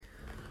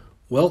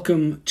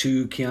Welcome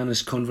to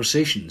Kiana's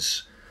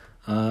Conversations.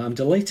 I'm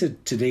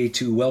delighted today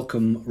to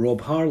welcome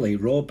Rob Harley.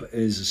 Rob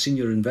is a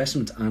senior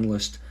investment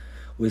analyst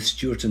with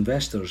Stewart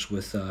Investors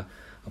with a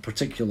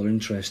particular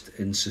interest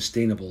in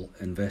sustainable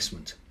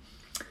investment.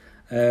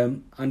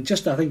 And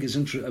just I think it's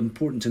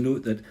important to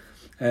note that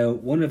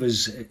one of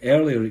his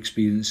earlier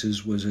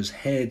experiences was as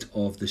head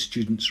of the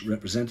Students'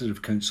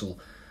 Representative Council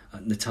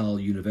at Natal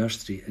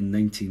University in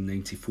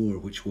 1994,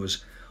 which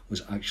was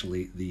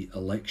actually the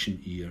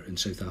election year in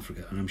South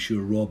Africa, and I'm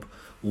sure Rob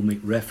will make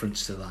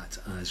reference to that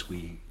as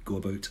we go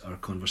about our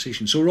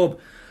conversation. So Rob,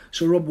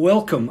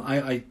 welcome.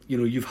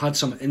 You've had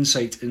some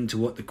insight into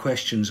what the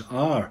questions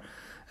are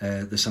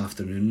this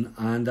afternoon,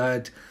 and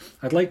I'd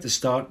like to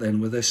start then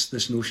with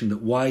this notion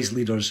that wise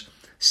leaders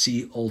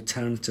see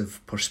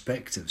alternative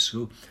perspectives.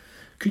 So,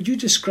 could you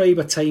describe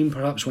a time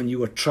perhaps when you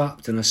were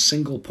trapped in a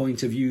single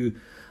point of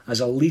view as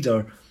a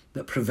leader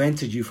that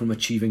prevented you from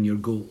achieving your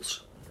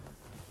goals?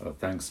 Oh,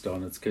 thanks,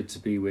 Don. It's good to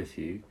be with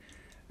you.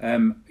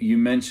 You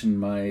mentioned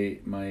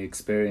my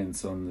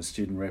experience on the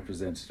Student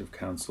Representative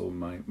Council,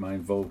 my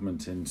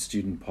involvement in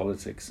student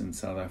politics in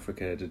South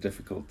Africa at a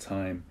difficult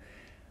time.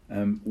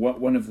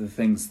 One of the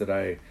things that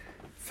I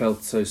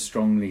felt so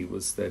strongly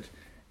was that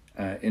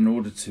in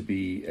order to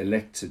be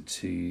elected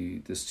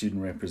to the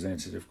Student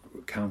Representative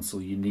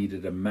Council, you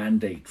needed a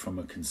mandate from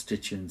a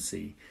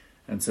constituency.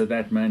 And so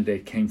that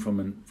mandate came from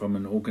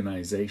an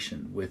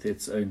organisation with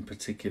its own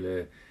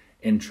particular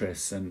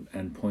interests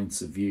and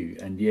points of view,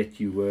 and yet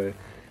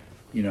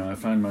I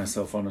found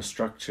myself on a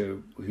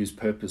structure whose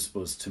purpose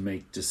was to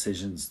make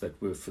decisions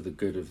that were for the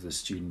good of the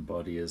student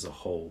body as a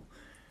whole.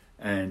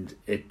 And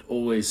it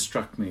always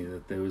struck me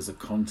that there was a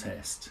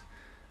contest.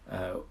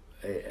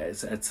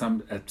 At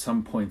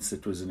some points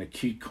it was an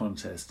acute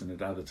contest, and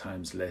at other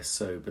times less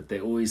so, but there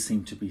always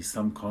seemed to be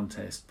some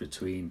contest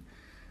between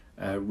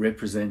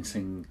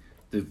representing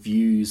the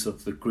views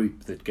of the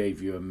group that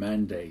gave you a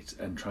mandate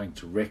and trying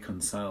to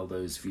reconcile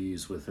those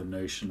views with a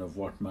notion of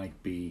what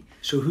might be.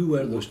 So who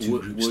were those two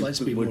groups? Let's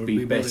be more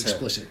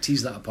explicit.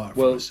 Tease that apart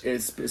for us. Well,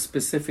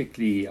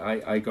 specifically,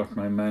 I got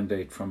my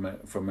mandate from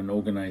an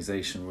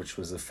organisation which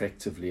was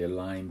effectively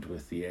aligned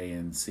with the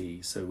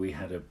ANC. So we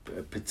had a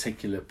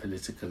particular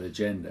political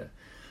agenda.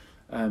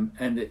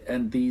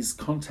 And these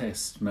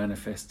contests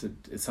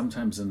manifested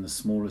sometimes in the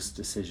smallest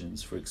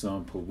decisions. For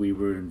example, we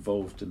were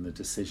involved in the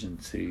decision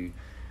to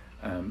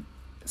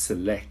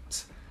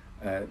select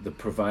the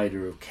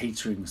provider of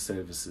catering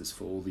services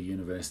for all the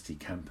university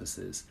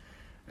campuses,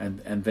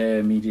 and there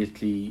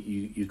immediately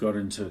you got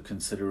into a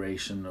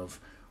consideration of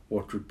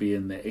what would be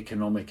in the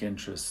economic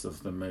interests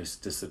of the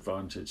most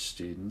disadvantaged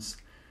students,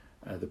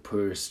 the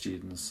poorest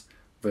students,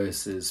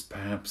 versus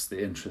perhaps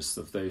the interests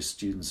of those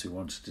students who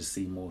wanted to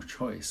see more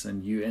choice.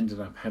 And you ended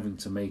up having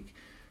to make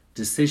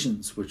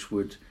decisions which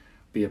would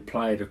be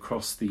applied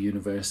across the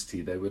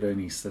university. They would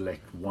only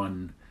select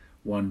one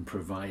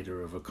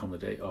provider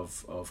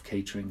of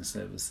catering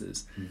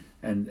services,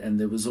 and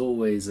there was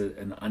always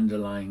an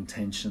underlying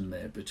tension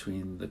there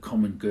between the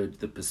common good,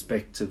 the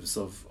perspectives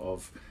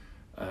of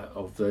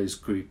those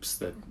groups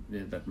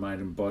that might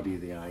embody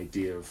the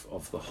idea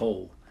of the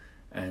whole,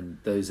 and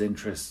those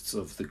interests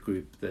of the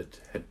group that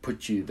had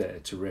put you there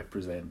to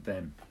represent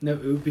them. Now,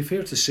 it would be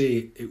fair to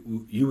say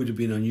you would have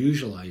been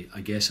unusual,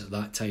 I guess, at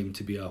that time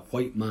to be a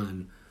white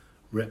man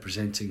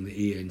representing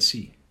the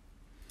ANC.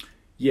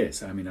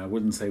 Yes, I mean, I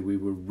wouldn't say we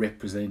were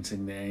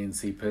representing the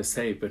ANC per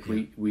se, but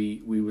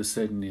we were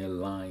certainly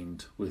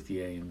aligned with the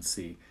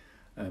ANC.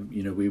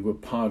 We were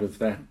part of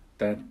that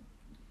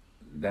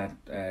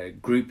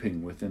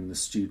grouping within the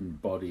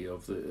student body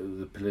of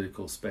the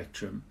political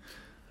spectrum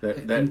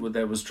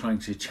that was trying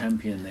to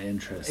champion the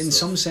interests. In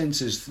some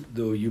senses,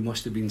 though, you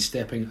must have been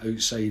stepping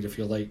outside, if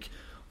you like,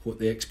 what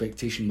the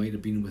expectation might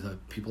have been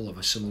with people of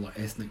a similar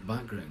ethnic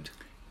background.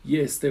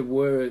 Yes, there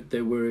were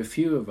a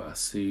few of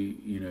us who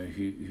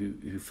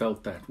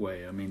felt that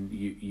way. I mean,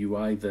 you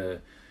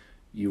either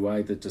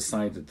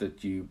decided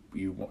that you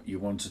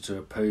wanted to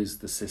oppose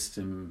the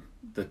system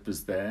that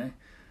was there,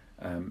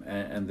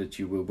 and that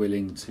you were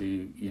willing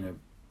to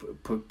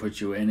put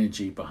your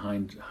energy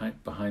behind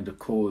a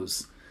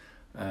cause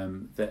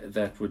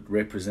that would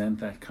represent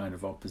that kind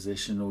of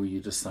opposition, or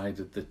you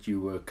decided that you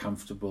were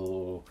comfortable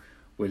or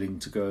willing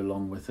to go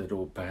along with it,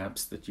 or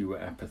perhaps that you were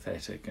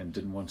apathetic and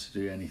didn't want to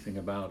do anything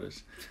about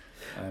it.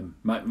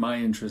 My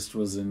interest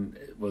was in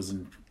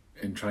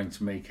trying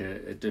to make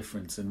a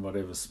difference in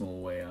whatever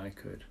small way I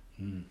could.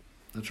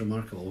 That's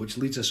remarkable, which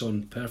leads us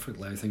on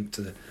perfectly, I think,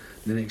 to the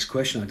next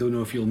question. I don't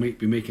know if you'll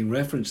be making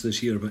reference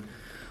this year, but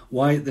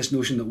why this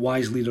notion that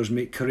wise leaders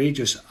make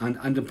courageous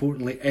and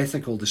importantly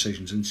ethical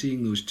decisions, and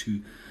seeing those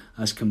two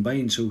as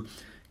combined. So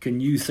can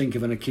you think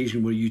of an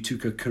occasion where you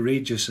took a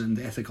courageous and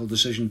ethical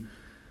decision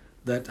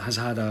that has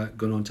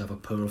gone on to have a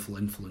powerful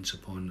influence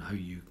upon how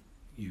you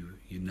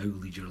now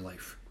lead your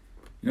life?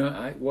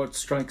 What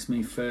strikes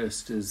me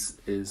first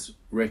is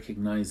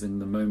recognizing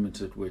the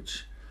moment at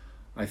which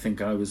I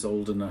think I was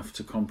old enough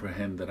to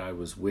comprehend that I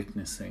was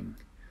witnessing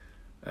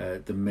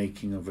the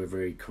making of a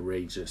very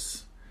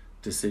courageous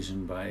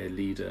decision by a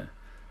leader.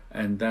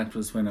 And that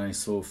was when I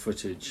saw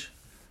footage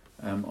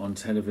on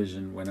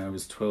television when I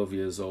was 12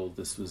 years old.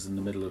 This was in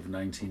the middle of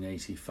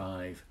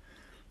 1985.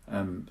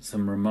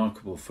 Some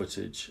remarkable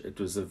footage. It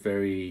was a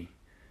very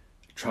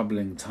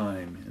troubling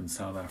time in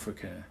South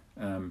Africa.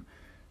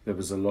 There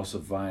was a lot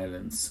of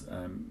violence.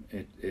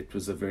 It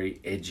was a very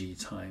edgy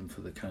time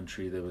for the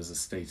country. There was a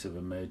state of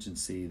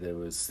emergency. There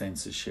was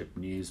censorship,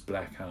 news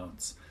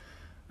blackouts.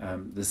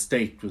 The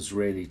state was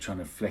really trying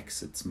to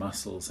flex its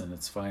muscles in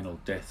its final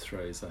death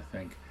throes, I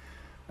think.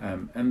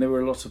 And there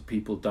were a lot of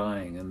people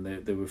dying, and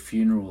there were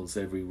funerals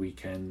every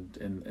weekend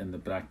in the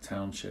black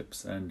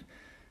townships. And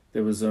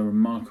there was a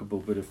remarkable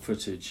bit of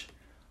footage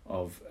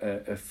of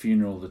a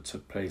funeral that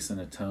took place in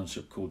a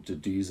township called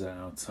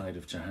Duduza outside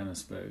of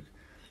Johannesburg.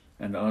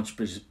 And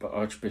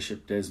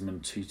Archbishop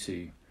Desmond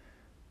Tutu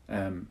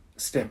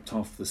stepped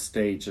off the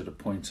stage at a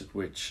point at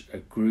which a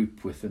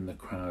group within the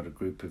crowd, a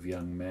group of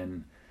young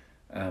men,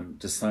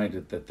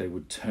 decided that they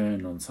would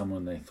turn on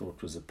someone they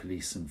thought was a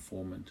police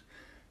informant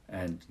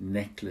and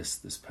necklace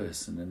this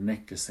person. And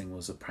necklacing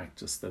was a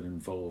practice that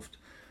involved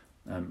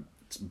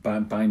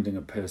binding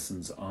a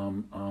person's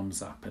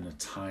arms up in a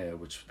tire,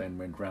 which then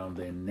went round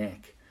their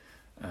neck,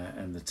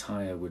 and the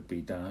tire would be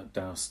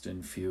doused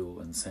in fuel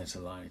and set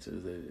alight.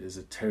 It is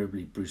a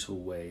terribly brutal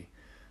way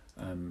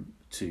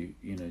to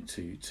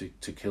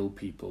kill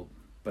people,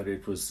 but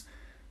it was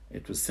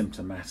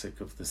symptomatic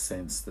of the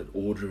sense that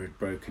order had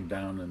broken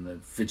down and the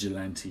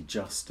vigilante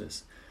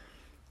justice.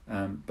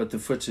 But the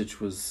footage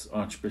was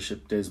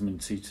Archbishop Desmond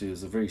Tutu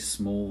as a very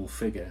small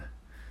figure,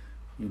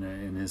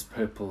 in his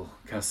purple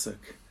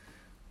cassock,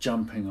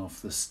 jumping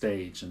off the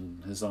stage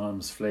and his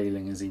arms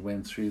flailing as he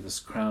went through this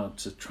crowd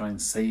to try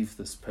and save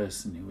this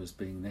person who was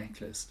being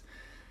necklaced.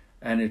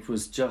 And it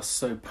was just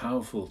so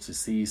powerful to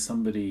see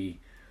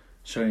somebody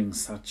showing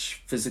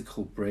such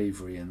physical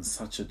bravery in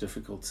such a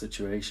difficult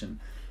situation.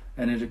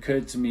 And it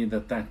occurred to me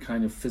that that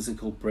kind of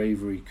physical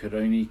bravery could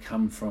only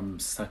come from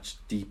such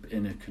deep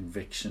inner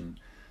conviction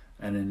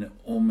and an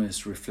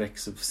almost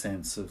reflexive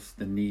sense of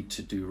the need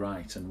to do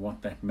right and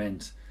what that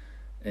meant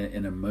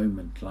in a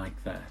moment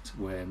like that,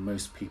 where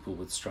most people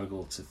would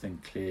struggle to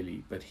think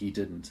clearly, but he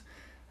didn't.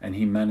 And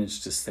he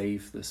managed to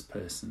save this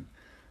person.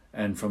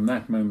 And from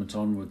that moment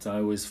onwards, I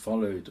always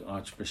followed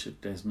Archbishop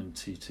Desmond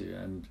Tutu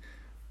and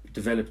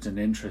developed an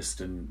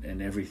interest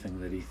in everything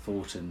that he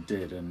thought and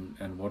did.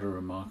 And what a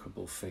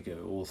remarkable figure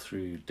all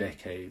through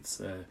decades,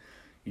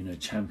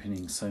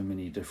 championing so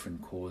many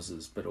different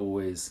causes, but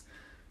always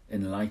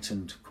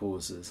enlightened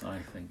causes, I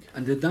think.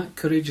 And did that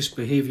courageous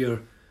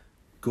behaviour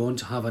go on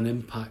to have an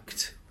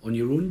impact on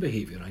your own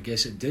behaviour? I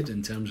guess it did,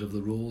 in terms of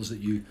the roles that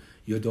you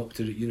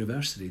adopted at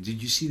university.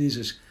 Did you see these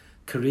as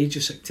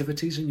courageous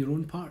activities on your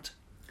own part?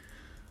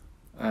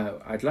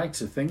 I'd like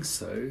to think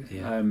so.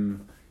 Yeah.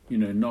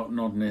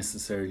 Not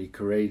necessarily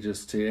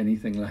courageous to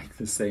anything like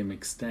the same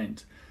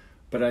extent,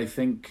 but I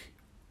think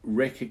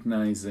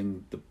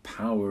recognizing the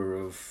power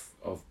of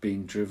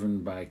being driven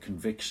by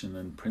conviction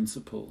and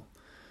principle,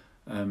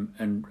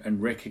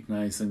 and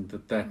recognizing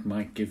that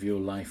might give your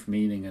life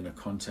meaning in a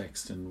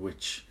context in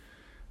which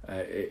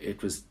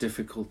it was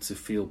difficult to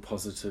feel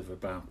positive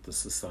about the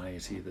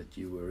society that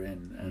you were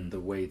in and the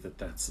way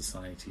that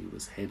society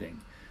was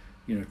heading.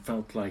 It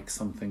felt like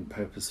something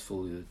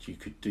purposeful that you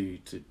could do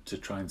to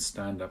try and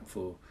stand up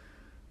for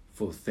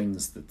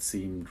things that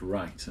seemed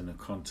right in a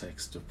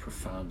context of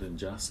profound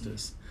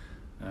injustice.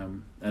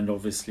 And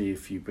obviously,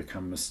 if you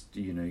become a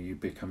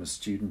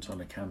student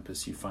on a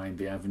campus, you find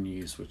the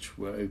avenues which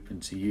were open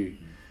to you,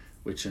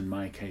 which in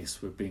my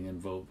case was being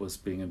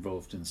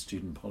involved in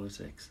student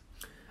politics.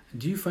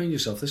 Do you find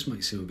yourself, this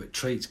might seem a bit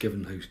trite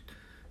given how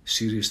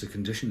serious the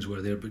conditions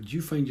were there, but do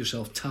you find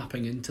yourself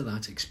tapping into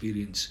that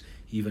experience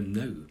even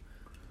now?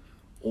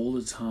 All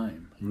the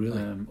time.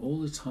 Really? All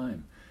the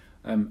time.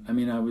 I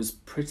was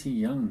pretty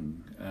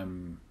young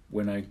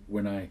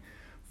when I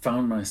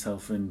found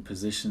myself in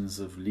positions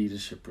of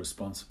leadership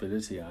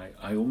responsibility.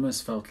 I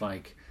almost felt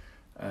like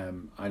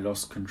I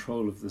lost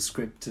control of the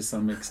script to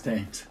some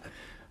extent.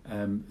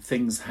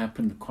 Things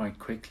happened quite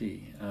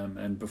quickly,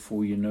 and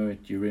before you know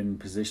it, you're in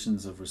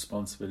positions of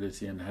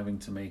responsibility and having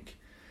to make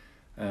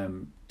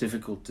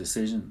difficult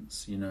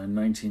decisions. In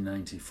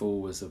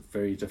 1994 was a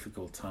very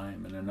difficult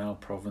time, and in our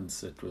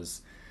province it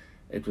was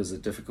a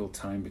difficult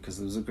time because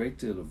there was a great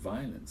deal of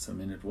violence.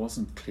 It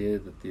wasn't clear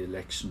that the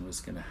election was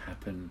going to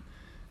happen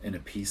in a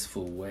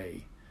peaceful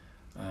way,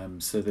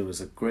 so there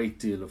was a great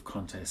deal of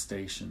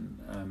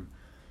contestation.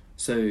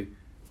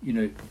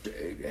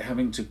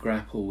 Having to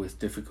grapple with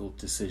difficult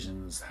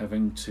decisions,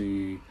 having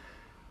to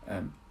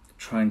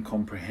try and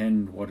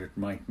comprehend what it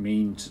might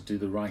mean to do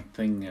the right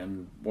thing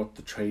and what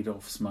the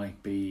trade-offs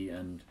might be,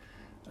 and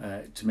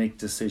to make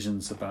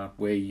decisions about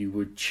where you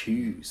would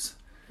choose,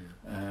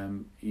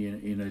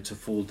 to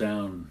fall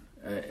down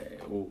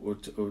or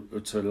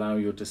to allow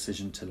your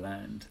decision to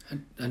land.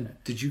 And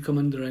did you come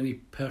under any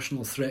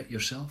personal threat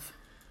yourself?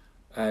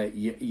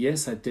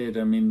 Yes, I did.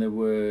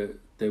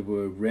 There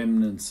were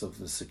remnants of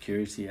the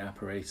security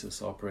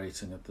apparatus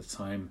operating at the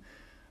time,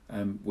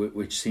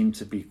 which seemed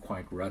to be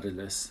quite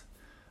rudderless.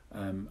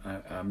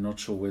 I'm not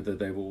sure whether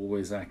they were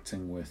always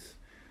acting with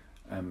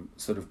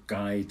sort of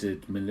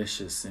guided,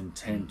 malicious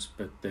intent,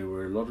 but there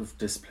were a lot of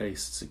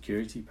displaced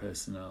security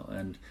personnel,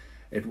 and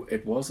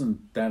it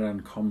wasn't that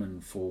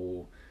uncommon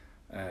for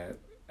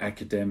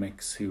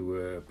academics who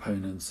were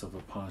opponents of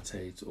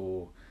apartheid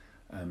or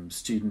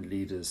student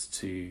leaders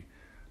to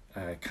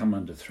come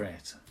under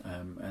threat,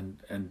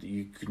 and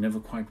you could never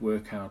quite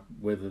work out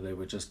whether they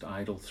were just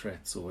idle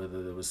threats or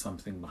whether there was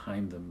something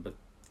behind them. But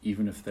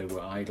even if they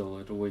were idle,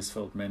 it always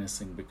felt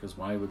menacing, because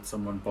why would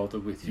someone bother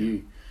with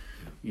you?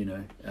 You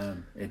know,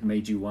 it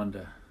made you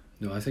wonder.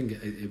 No, I think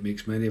it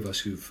makes many of us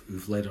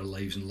who've led our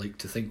lives and like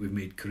to think we've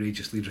made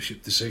courageous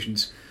leadership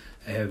decisions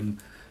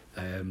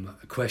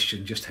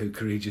question just how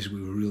courageous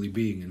we were really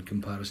being in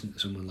comparison to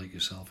someone like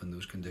yourself in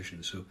those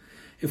conditions. So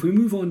if we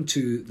move on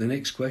to the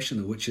next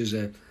question, though, which is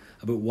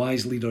about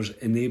wise leaders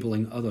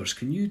enabling others,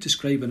 can you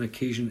describe an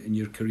occasion in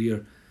your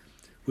career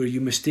where you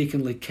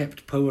mistakenly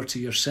kept power to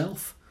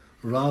yourself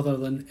rather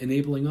than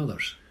enabling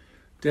others?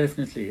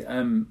 Definitely.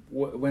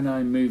 When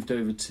I moved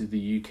over to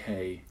the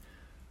UK,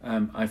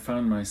 I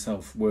found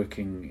myself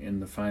working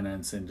in the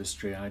finance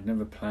industry. I'd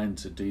never planned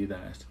to do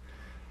that.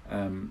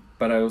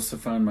 But I also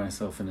found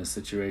myself in a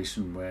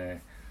situation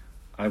where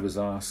I was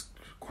asked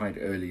quite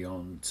early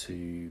on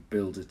to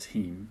build a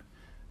team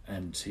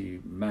and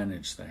to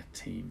manage that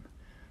team.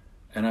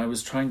 And I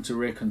was trying to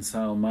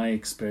reconcile my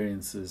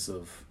experiences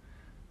of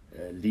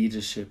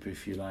leadership,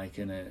 if you like,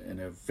 in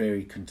a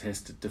very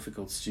contested,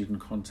 difficult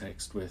student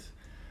context with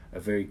a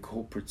very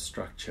corporate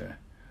structure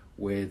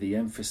where the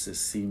emphasis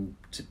seemed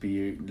to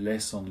be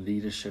less on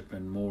leadership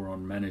and more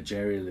on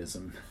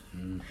managerialism.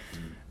 Mm-hmm.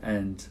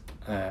 And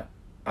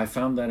I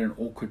found that an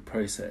awkward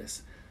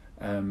process.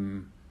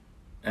 And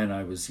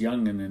I was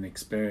young and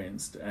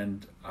inexperienced.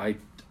 And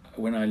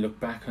when I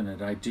look back on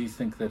it, I do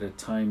think that at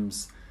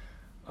times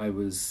I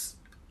was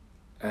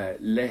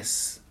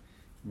less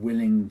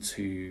willing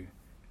to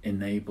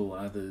enable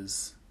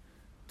others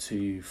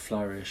to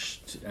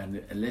flourish,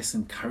 and less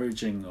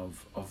encouraging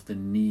of the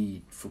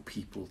need for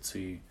people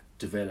to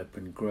develop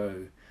and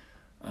grow,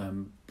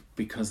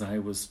 because I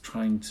was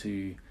trying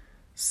to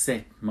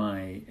set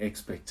my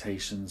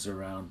expectations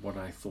around what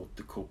I thought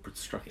the corporate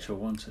structure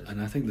wanted.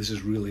 And I think this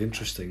is really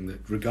interesting,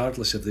 that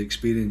regardless of the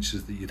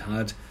experiences that you'd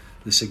had,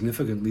 the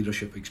significant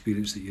leadership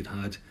experience that you'd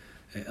had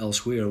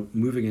elsewhere,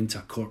 moving into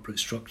a corporate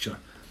structure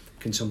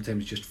can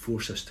sometimes just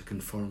force us to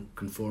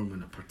conform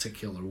in a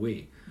particular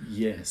way.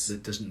 Yes,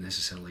 that doesn't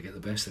necessarily get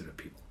the best out of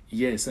people.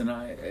 Yes, and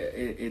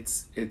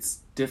it's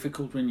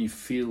difficult when you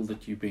feel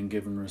that you've been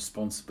given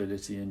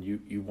responsibility and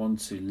you want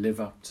to live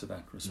up to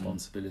that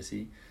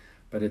responsibility,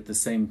 but at the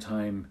same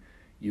time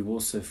you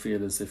also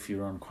feel as if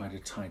you're on quite a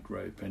tight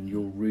rope, and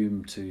your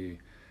room to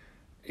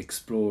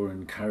explore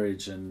and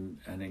encourage and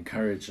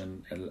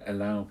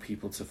allow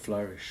people to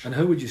flourish. And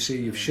how would you say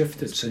you've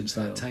shifted since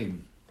that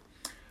time?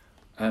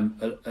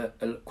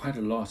 Quite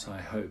a lot,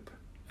 I hope,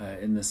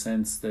 in the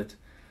sense that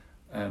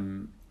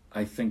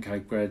I think I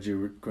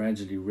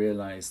gradually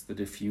realized that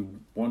if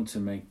you want to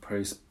make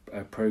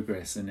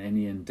progress in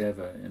any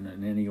endeavor,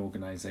 in any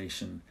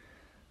organization,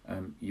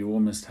 you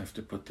almost have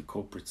to put the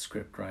corporate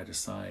script right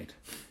aside,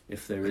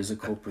 if there is a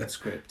corporate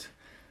script,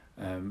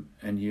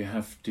 and you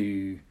have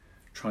to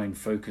try and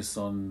focus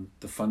on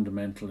the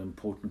fundamental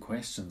important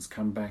questions,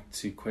 come back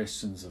to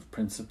questions of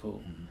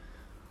principle,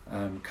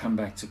 come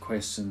back to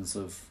questions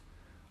of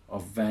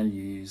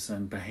values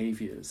and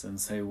behaviors, and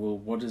say, well,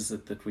 what is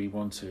it that we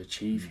want to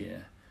achieve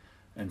here?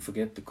 And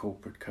forget the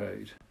corporate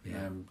code.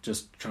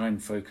 Just try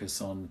and focus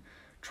on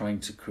trying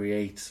to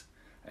create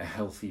a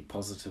healthy,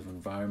 positive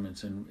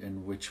environment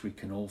in which we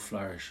can all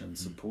flourish and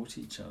support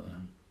each other.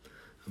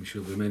 I'm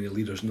sure there are many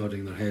leaders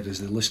nodding their head as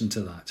they listen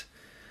to that.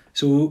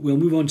 So we'll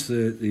move on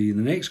to the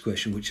next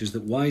question, which is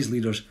that wise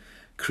leaders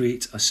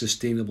create a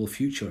sustainable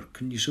future.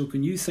 Can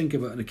you think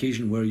about an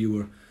occasion where you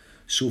were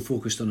so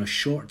focused on a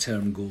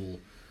short-term goal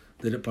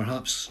that it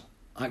perhaps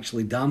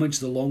actually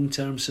damaged the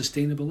long-term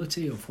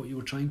sustainability of what you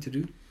were trying to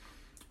do?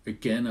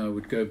 Again, I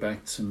would go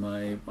back to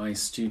my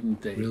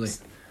student days. Really?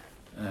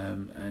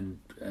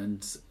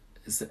 And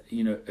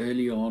you know,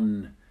 early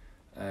on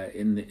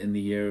in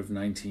the year of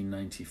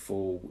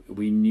 1994,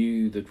 we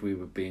knew that we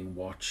were being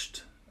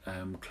watched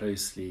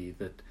closely.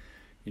 That,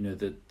 you know,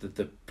 that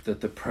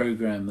the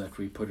program that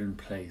we put in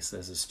place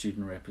as a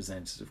student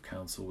representative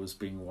council was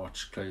being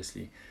watched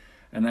closely,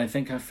 and I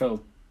think I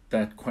felt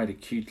that quite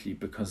acutely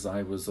because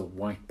I was a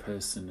white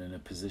person in a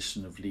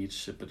position of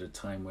leadership at a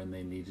time when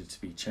there needed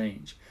to be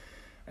change.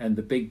 And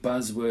the big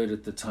buzzword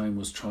at the time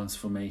was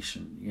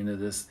transformation. You know,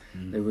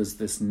 there was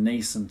this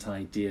nascent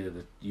idea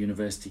that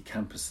university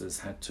campuses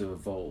had to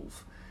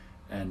evolve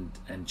and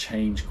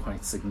change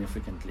quite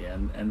significantly.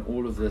 And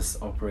all of this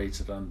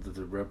operated under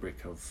the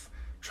rubric of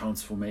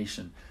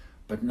transformation.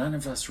 But none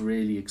of us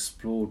really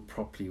explored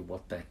properly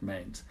what that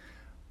meant.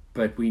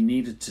 But we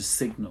needed to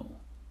signal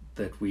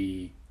that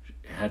we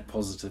had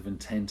positive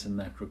intent in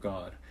that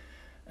regard.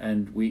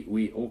 And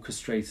we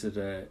orchestrated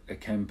a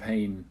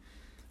campaign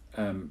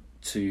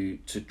to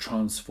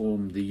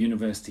transform the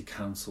University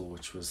Council,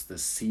 which was the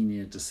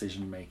senior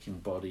decision-making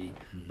body,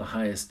 the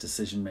highest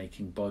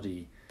decision-making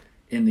body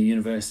in the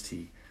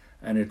university.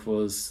 And it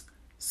was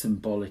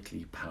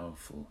symbolically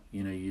powerful.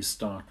 You know, you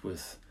start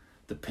with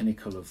the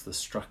pinnacle of the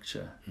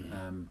structure,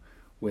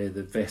 where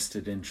the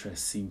vested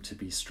interests seem to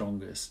be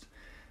strongest.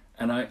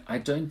 And I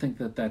don't think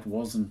that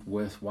wasn't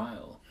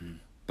worthwhile,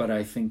 but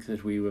I think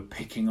that we were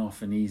picking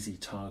off an easy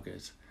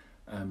target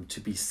to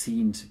be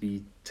seen to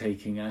be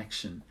taking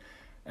action.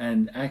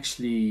 And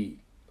actually,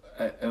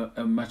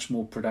 a much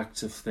more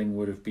productive thing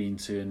would have been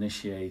to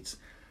initiate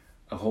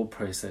a whole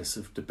process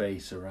of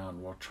debate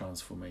around what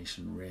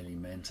transformation really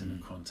meant in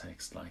a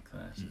context like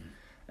that,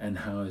 and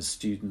how as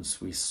students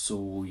we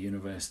saw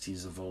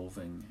universities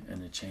evolving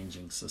in a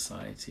changing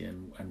society,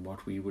 and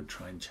what we would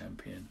try and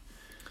champion.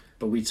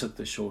 But we took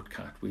the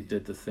shortcut. We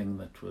did the thing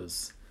that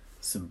was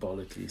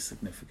symbolically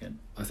significant.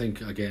 I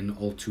think, again,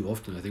 all too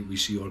often, I think we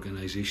see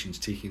organisations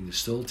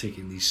still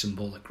taking these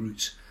symbolic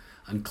routes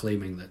and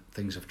claiming that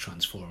things have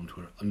transformed,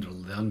 where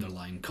the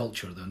underlying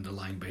culture, the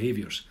underlying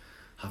behaviours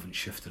haven't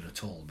shifted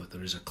at all. But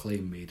there is a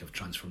claim made of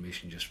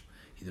transformation just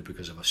either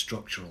because of a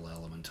structural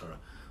element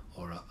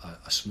or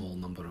a small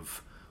number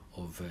of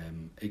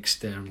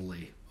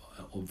externally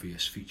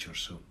obvious features.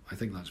 So I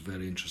think that's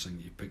very interesting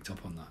that you picked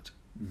up on that.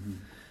 Mm-hmm.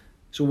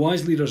 So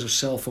wise leaders are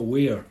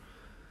self-aware.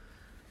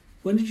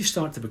 When did you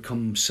start to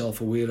become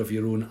self-aware of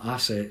your own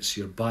assets,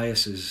 your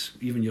biases,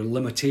 even your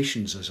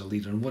limitations as a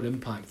leader, and what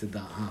impact did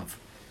that have?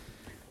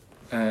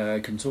 I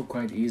can talk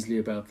quite easily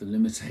about the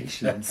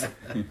limitations.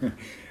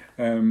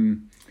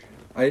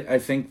 I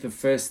think the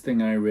first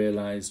thing I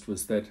realized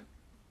was that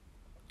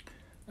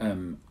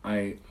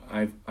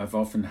I've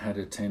often had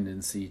a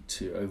tendency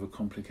to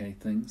overcomplicate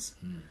things.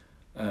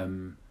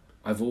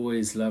 I've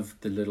always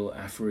loved the little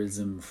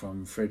aphorism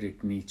from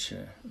Friedrich Nietzsche.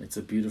 It's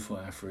a beautiful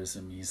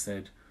aphorism. He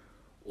said,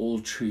 "All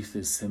truth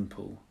is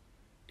simple.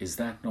 Is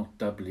that not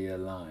doubly a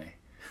lie?"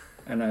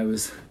 And I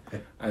was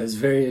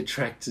very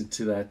attracted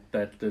to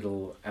that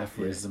little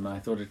aphorism. I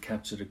thought it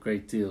captured a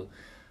great deal.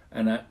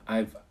 And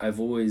I've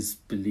always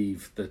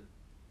believed that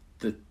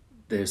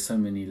there's so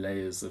many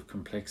layers of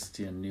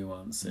complexity and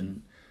nuance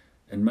in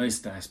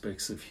most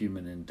aspects of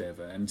human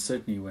endeavor, and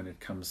certainly when it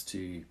comes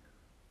to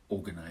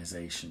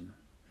organization.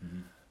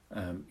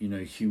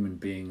 Human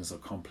beings are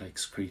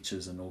complex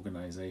creatures and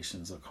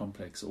organizations are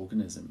complex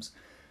organisms.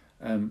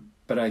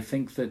 But I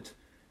think that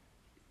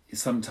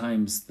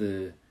sometimes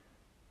the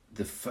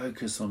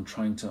focus on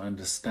trying to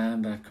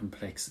understand that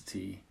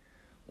complexity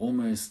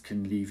almost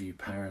can leave you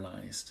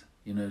paralyzed.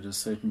 You know, at a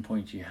certain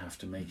point you have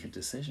to make a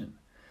decision,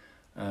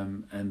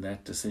 and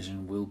that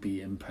decision will be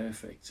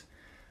imperfect.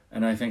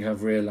 And I think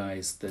I've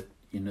realized that,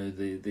 you know,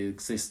 the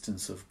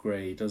existence of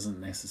grey doesn't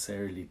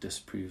necessarily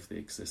disprove the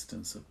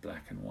existence of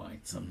black and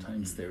white.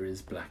 Sometimes there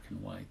is black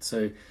and white.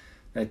 So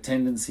that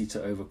tendency to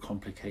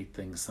overcomplicate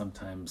things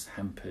sometimes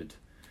hampered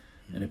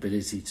an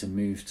ability to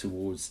move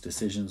towards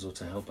decisions or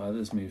to help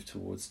others move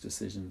towards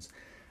decisions.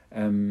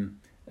 And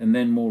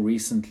then more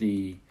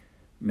recently,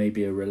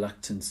 maybe a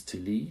reluctance to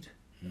lead,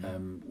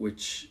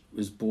 which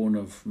was born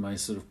of my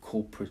sort of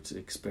corporate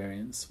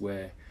experience,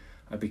 where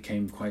I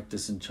became quite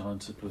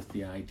disenchanted with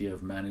the idea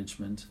of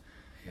management.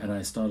 And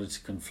I started to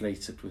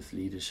conflate it with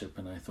leadership,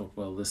 and I thought,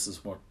 well, this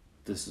is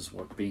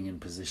what being in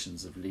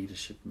positions of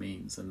leadership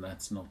means, and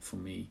that's not for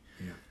me.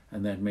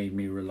 And that made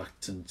me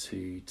reluctant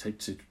to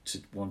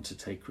want to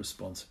take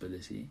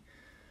responsibility,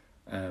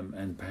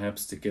 and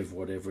perhaps to give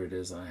whatever it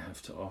is I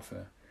have to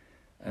offer.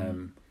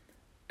 And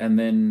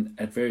then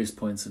at various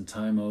points in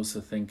time, I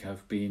also think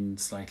I've been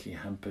slightly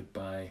hampered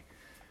by,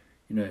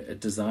 you know, a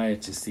desire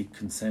to seek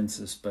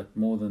consensus, but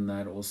more than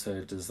that, also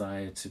a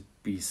desire to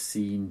be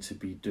seen to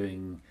be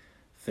doing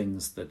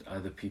things that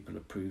other people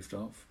approved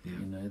of.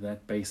 You know,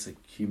 that basic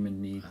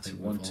human need to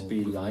want to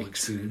be liked.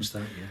 Experienced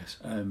that, yes.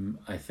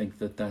 I think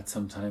that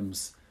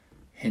sometimes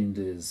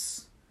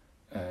hinders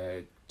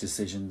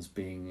decisions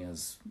being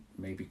as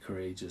maybe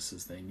courageous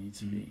as they need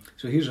to be.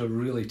 So here's a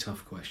really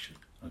tough question.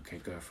 Okay,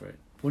 go for it.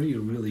 What are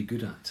you really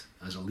good at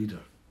as a leader?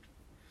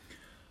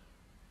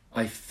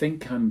 I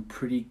think I'm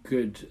pretty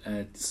good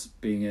at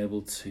being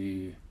able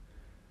to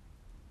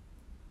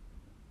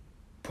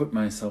put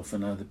myself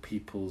in other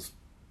people's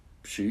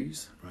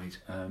shoes, right,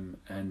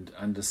 and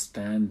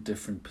understand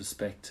different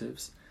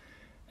perspectives,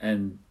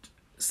 and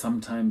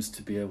sometimes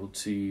to be able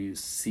to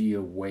see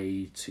a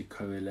way to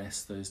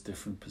coalesce those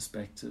different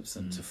perspectives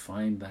and to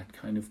find that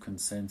kind of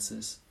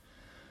consensus.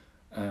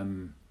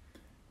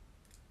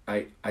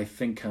 I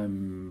think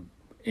I'm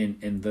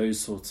in those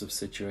sorts of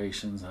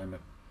situations, I'm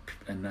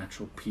a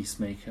natural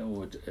peacemaker,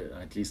 or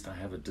at least I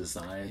have a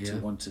desire to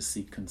want to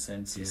seek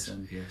consensus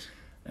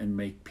and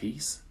make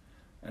peace.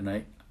 And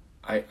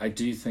I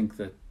do think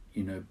that,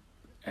 you know,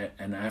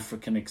 an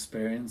African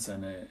experience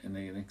and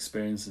an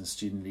experience in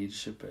student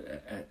leadership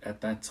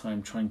at that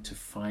time, trying to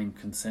find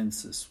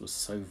consensus was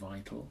so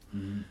vital.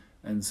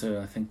 And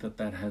so I think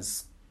that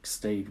has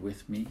stayed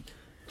with me.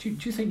 Do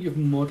you think you've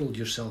modelled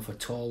yourself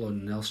at all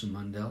on Nelson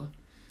Mandela?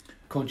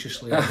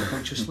 Consciously or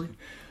unconsciously?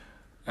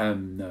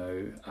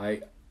 No.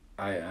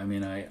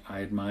 I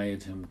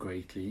admired him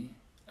greatly,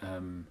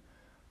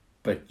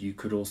 but you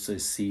could also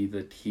see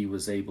that he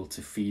was able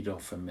to feed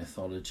off a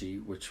mythology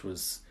which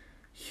was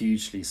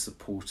hugely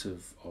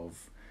supportive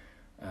of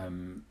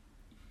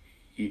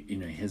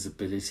his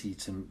ability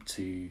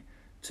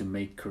to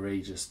make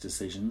courageous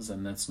decisions.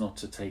 And that's not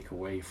to take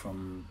away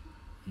from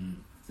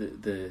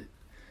the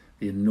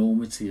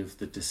enormity of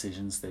the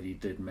decisions that he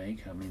did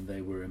make. I mean,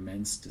 they were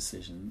immense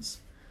decisions,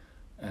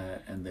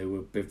 and they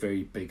were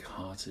very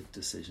big-hearted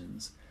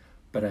decisions.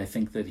 But I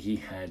think that he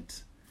had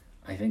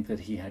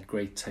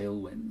great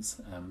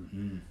tailwinds.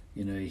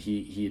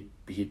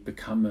 He'd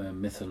become a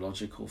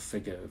mythological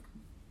figure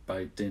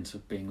by dint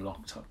of being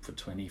locked up for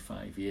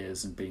 25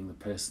 years and being the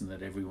person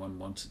that everyone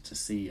wanted to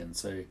see. And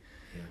so,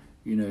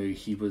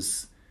 he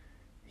was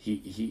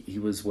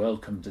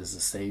welcomed as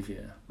a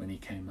savior when he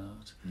came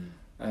out.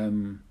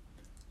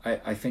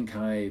 I think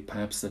I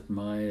perhaps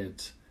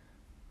admired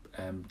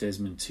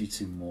Desmond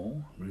Tutu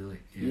more. Really?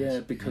 Yes. Yeah,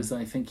 because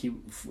I think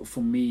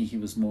for me, he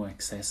was more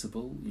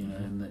accessible.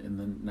 In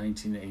the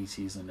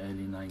 1980s and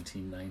early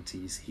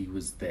 1990s, he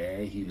was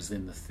there. He was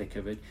in the thick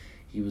of it.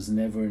 He was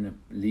never in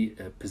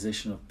a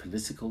position of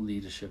political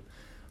leadership,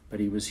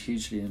 but he was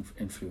hugely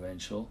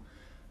influential,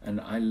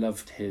 and I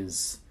loved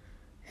his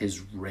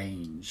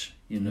range.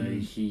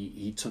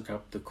 He took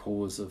up the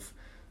cause of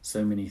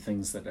so many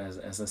things that,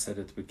 as I said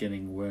at the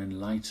beginning, were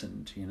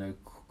enlightened.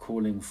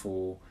 Calling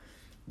for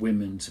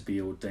women to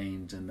be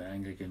ordained in the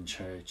Anglican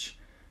Church,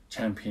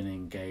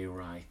 championing gay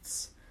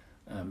rights.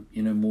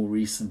 More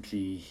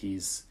recently,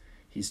 he's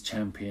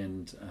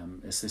championed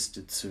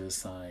assisted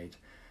suicide.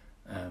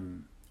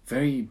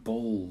 Very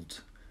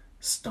bold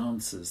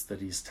stances that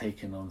he's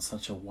taken on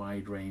such a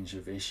wide range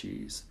of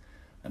issues,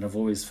 and I've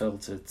always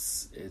felt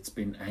it's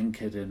been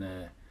anchored in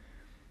a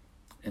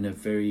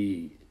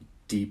very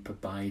deep,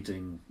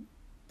 abiding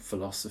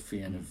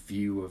philosophy and a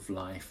view of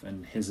life,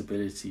 and his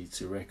ability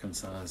to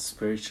reconcile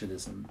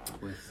spiritualism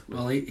with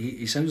well,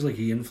 he sounds like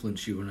he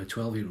influenced you when a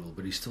 12-year-old,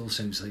 but he still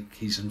sounds like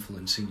he's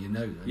influencing you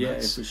now.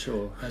 Yeah, for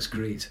sure. That's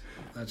great.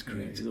 That's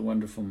great. Yeah, he's a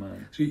wonderful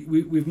man. So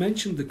we've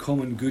mentioned the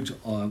common good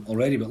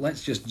already, but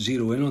let's just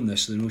zero in on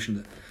this, the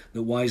notion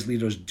that wise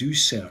leaders do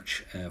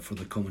search for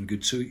the common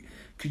good. So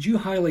could you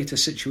highlight a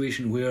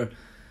situation where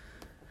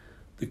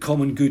the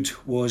common good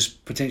was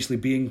potentially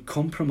being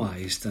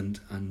compromised, and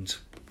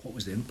what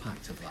was the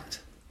impact of that?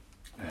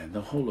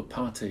 The whole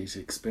apartheid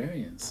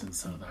experience in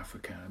South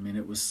Africa. I mean,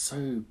 it was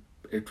so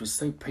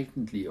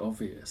patently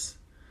obvious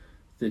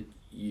that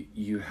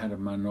you had a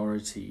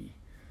minority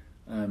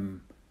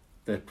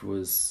that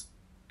was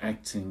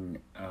acting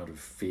out of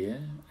fear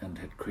and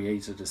had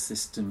created a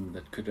system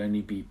that could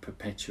only be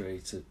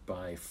perpetuated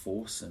by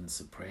force and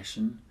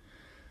suppression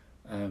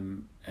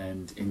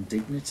and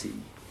indignity.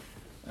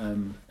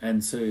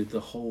 And so the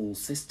whole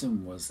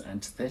system was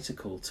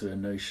antithetical to a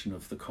notion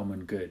of the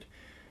common good.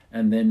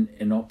 And then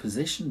in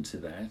opposition to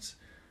that,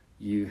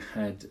 you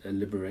had a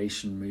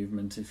liberation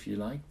movement, if you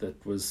like,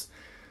 that was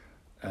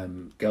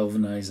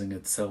galvanizing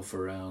itself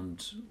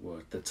around,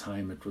 at the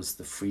time it was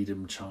the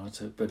Freedom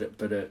Charter, but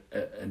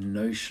a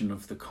notion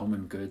of the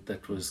common good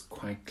that was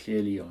quite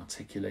clearly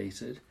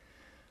articulated.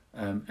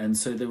 And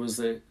so there was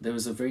a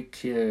very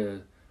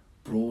clear,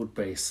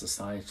 broad-based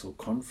societal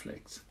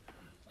conflict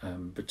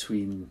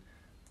between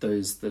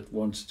those that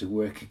wanted to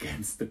work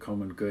against the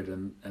common good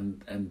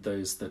and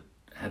those that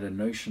had a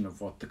notion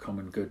of what the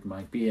common good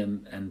might be,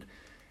 and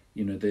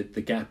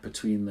the gap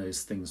between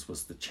those things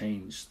was the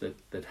change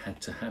that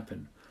had to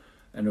happen.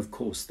 And of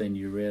course then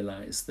you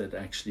realize that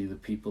actually the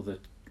people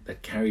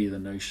that carry the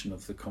notion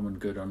of the common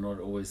good are not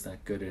always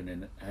that good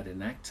at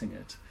enacting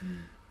it.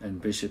 And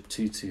Bishop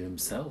Tutu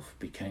himself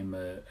became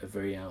a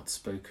very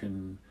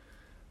outspoken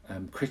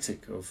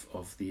critic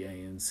of the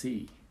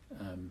ANC.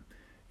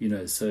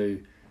 So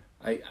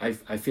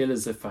I feel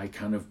as if I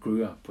kind of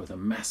grew up with a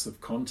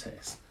massive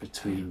contest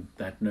between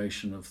that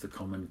notion of the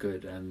common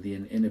good and the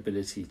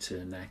inability to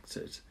enact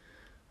it,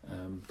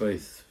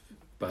 both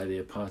by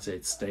the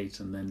apartheid state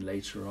and then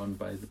later on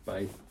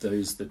by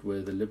those that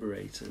were the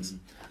liberators.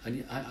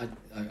 And I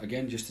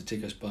again, just to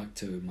take us back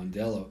to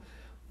Mandela,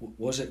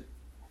 was it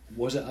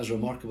as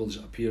remarkable as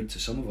it appeared to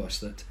some of us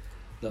that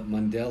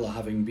Mandela,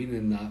 having been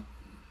in that,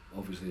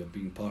 obviously of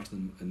being part of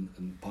them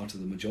and part of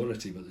the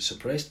majority, but the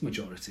suppressed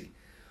majority,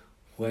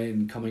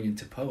 when coming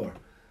into power,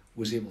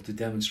 was able to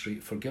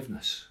demonstrate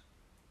forgiveness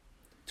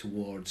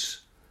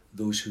towards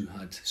those who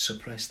had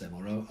suppressed them?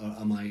 Or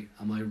am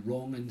I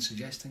wrong in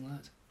suggesting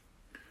that?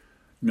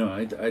 No,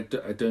 I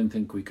don't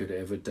think we could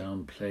ever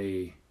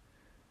downplay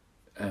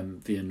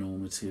the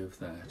enormity of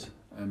that.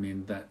 I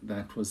mean,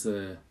 that was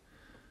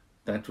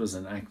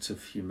an act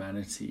of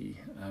humanity,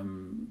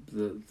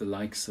 the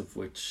likes of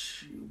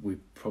which we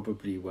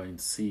probably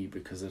won't see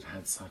because it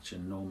had such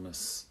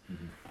enormous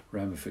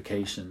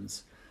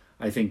ramifications.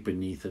 I think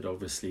beneath it,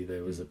 obviously,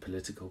 there was a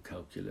political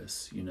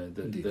calculus.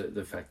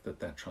 The fact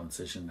that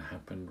transition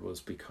happened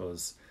was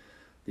because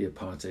the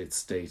apartheid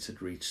state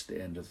had reached the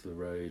end of the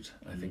road.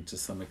 I think to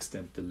some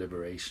extent the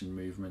liberation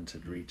movement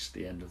had reached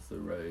the end of the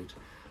road.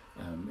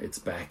 its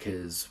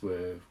backers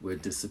were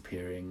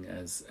disappearing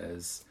as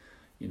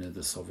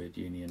the Soviet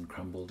Union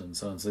crumbled and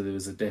so on. So there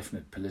was a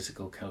definite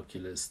political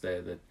calculus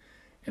there that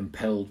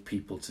impelled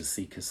people to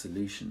seek a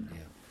solution. Yeah.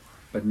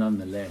 But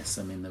nonetheless,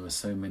 I mean, there were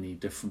so many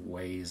different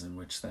ways in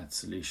which that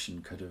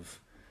solution could have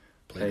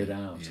played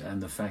out, yeah.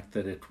 and the fact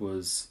that it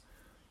was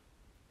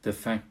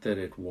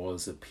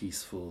a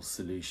peaceful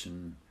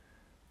solution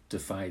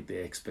defied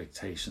the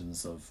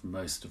expectations of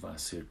most of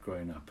us who had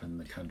grown up in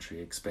the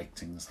country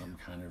expecting some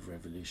kind of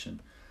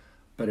revolution.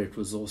 But it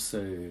was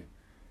also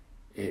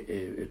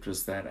it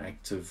was that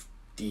act of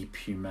deep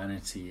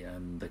humanity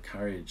and the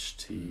courage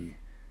to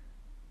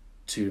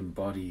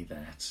embody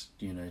that,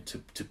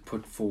 to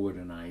put forward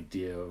an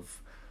idea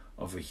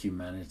of a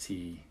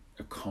humanity,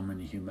 a common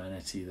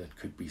humanity that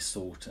could be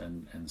sought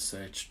and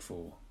searched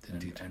for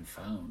and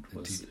found.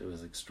 It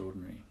was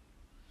extraordinary.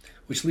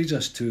 Which leads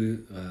us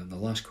to the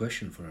last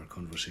question for our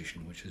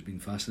conversation, which has been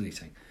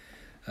fascinating.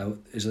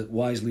 Is that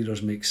wise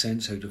leaders make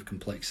sense out of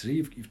complexity?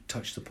 You've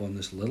touched upon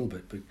this a little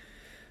bit, but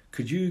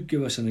could you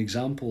give us an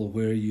example of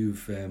where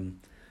you've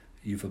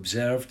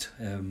observed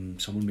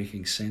someone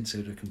making sense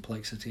out of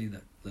complexity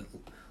that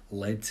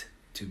led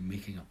to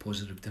making a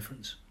positive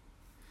difference?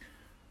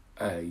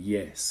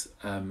 Yes.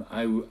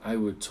 I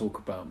would talk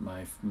about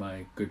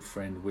my good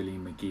friend Willie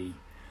McGee.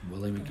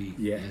 Willie McGee.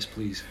 Yeah. Yes,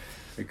 please.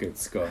 A good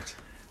Scot.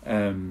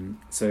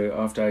 So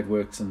after I'd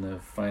worked in the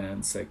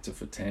finance sector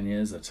for 10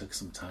 years, I took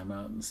some time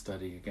out and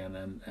study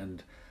again,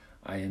 and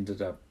I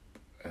ended up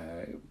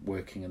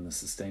working in the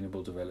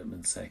sustainable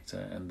development sector,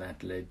 and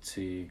that led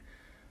to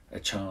a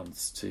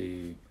chance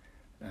to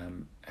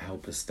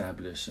help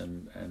establish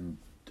and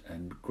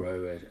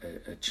grow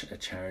a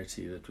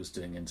charity that was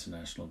doing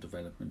international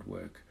development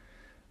work,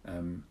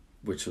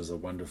 which was a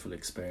wonderful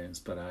experience.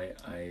 But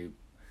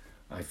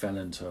I fell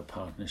into a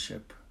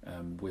partnership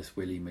with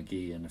Willie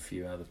McGee and a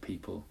few other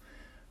people,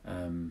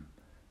 and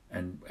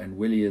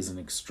Willie is an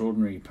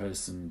extraordinary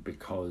person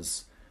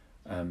because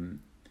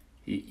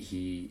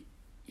he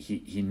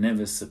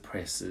never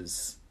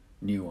suppresses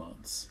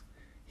nuance.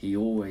 He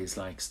always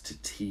likes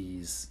to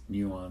tease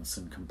nuance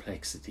and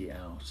complexity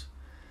out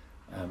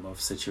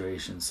of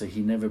situations. So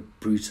he never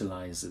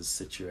brutalizes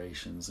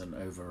situations and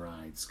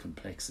overrides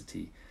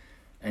complexity.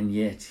 And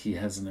yet he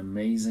has an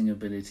amazing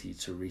ability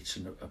to reach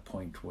a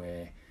point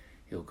where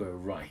he'll go,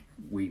 right,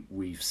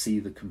 we see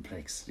the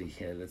complexity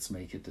here, let's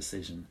make a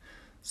decision.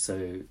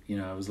 So,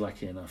 I was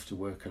lucky enough to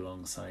work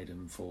alongside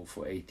him for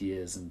 8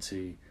 years and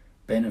to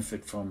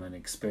benefit from and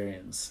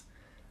experience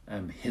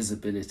his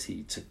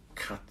ability to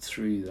cut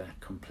through that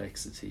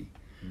complexity,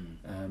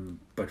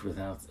 but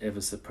without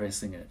ever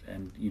suppressing it.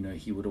 And,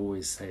 he would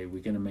always say,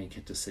 we're going to make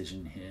a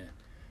decision here,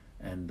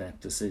 and that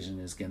decision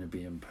is going to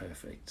be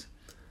imperfect.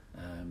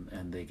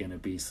 And there are going to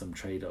be some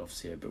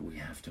trade-offs here, but we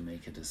have to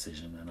make a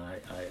decision, and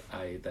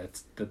I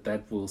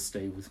that will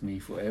stay with me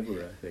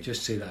forever, I think.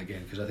 Just say that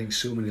again, because I think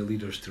so many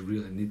leaders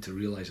need to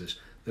realise this.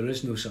 There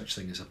is no such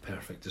thing as a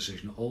perfect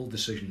decision. All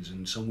decisions,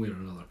 in some way or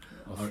another,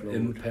 are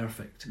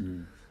imperfect.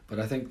 But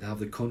I think to have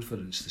the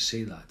confidence to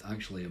say that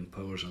actually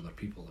empowers other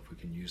people, if we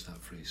can use that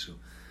phrase. So,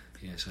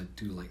 yes, I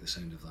do like the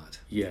sound of that.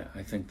 Yeah,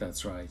 I think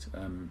that's right.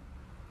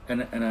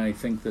 And I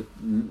think that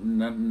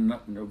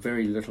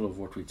very little of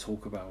what we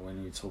talk about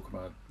when we talk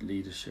about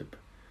leadership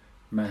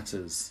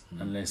matters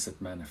unless it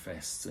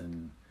manifests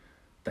in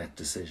that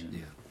decision.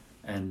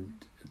 Yeah.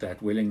 And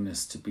that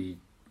willingness to be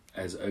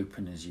as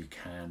open as you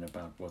can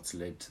about what's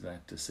led to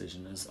that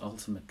decision is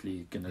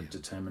ultimately going to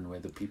determine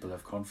whether people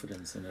have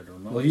confidence in it or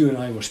not. Well, you and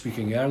I were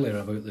speaking earlier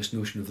about this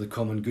notion of the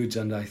common good,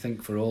 and I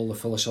think for all the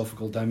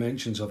philosophical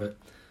dimensions of it,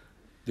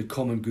 the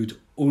common good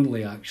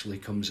only actually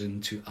comes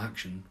into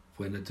action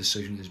when a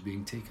decision is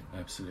being taken.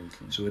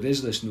 Absolutely. So it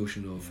is this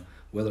notion of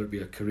whether it be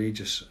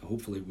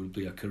hopefully it will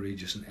be a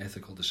courageous and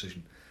ethical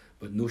decision,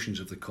 but notions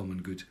of the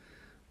common good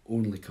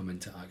only come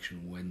into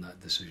action when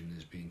that decision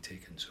is being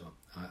taken. So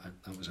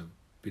that was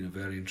been a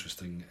very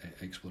interesting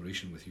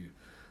exploration with you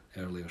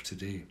earlier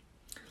today.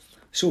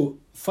 So,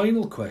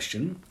 final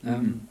question,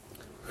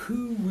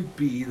 who would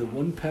be the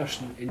one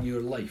person in your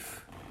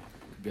life,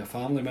 could be a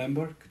family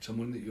member, could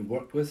someone that you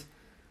worked with,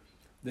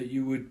 that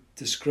you would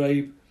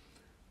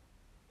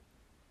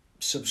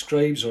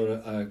subscribes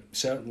or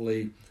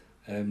certainly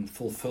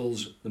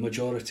fulfills the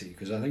majority?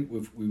 Because I think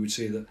we would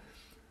say that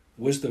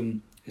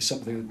wisdom is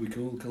something that we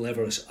can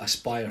ever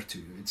aspire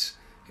to. It's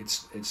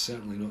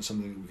certainly not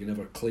something that we can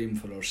ever claim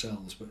for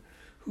ourselves, but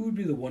who would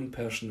be the one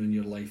person in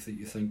your life that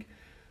you think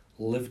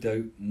lived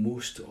out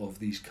most of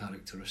these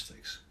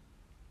characteristics?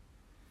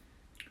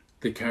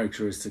 The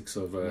characteristics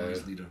of a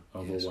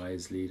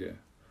wise leader.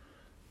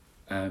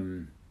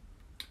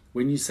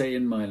 When you say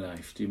in my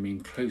life, do you mean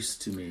close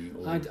to me?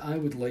 Or? I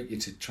would like you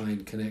to try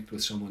and connect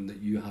with someone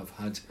that you have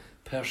had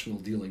personal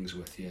dealings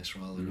with, yes,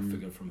 rather than a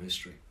figure from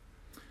history.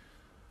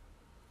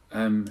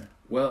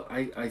 Well,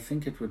 I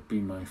think it would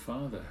be my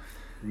father.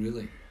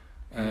 Really?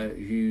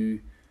 Who,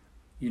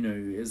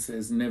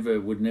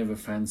 would never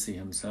fancy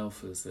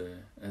himself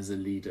as a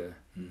leader,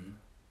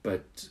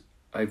 but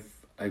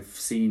I've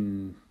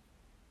seen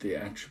the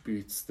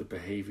attributes, the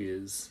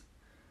behaviors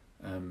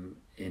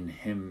in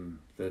him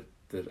that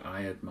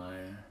I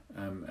admire,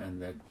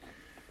 and that,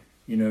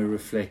 you know,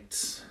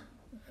 reflects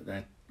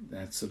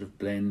that sort of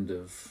blend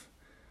of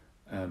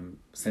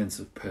sense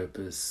of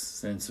purpose,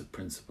 sense of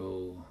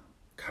principle,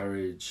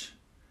 courage,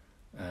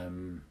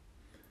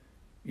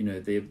 you know,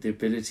 the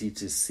ability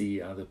to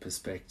see other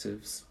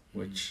perspectives,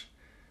 which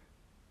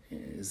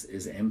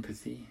is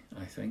empathy,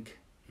 I think.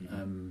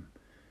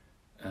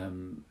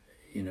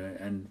 You know,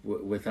 and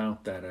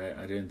without that,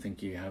 I don't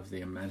think you have the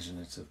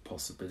imaginative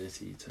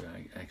possibility to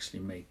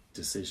actually make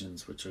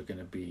decisions which are going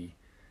to be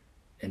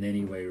in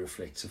any way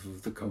reflective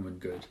of the common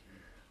good.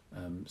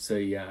 So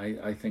yeah,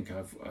 I think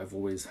I've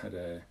always had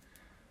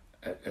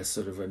a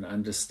sort of an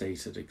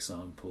understated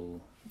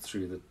example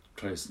through the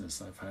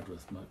closeness I've had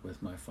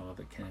with my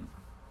father, Ken.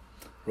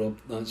 Rob,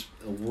 that's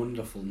a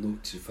wonderful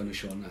note to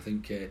finish on. I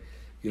think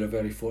you're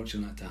very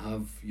fortunate to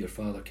have your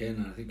father, Ken,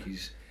 and I think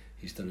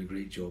he's done a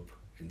great job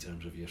in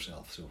terms of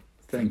yourself. So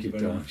thank you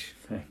very much.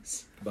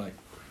 Thanks. Bye.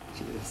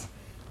 Cheers.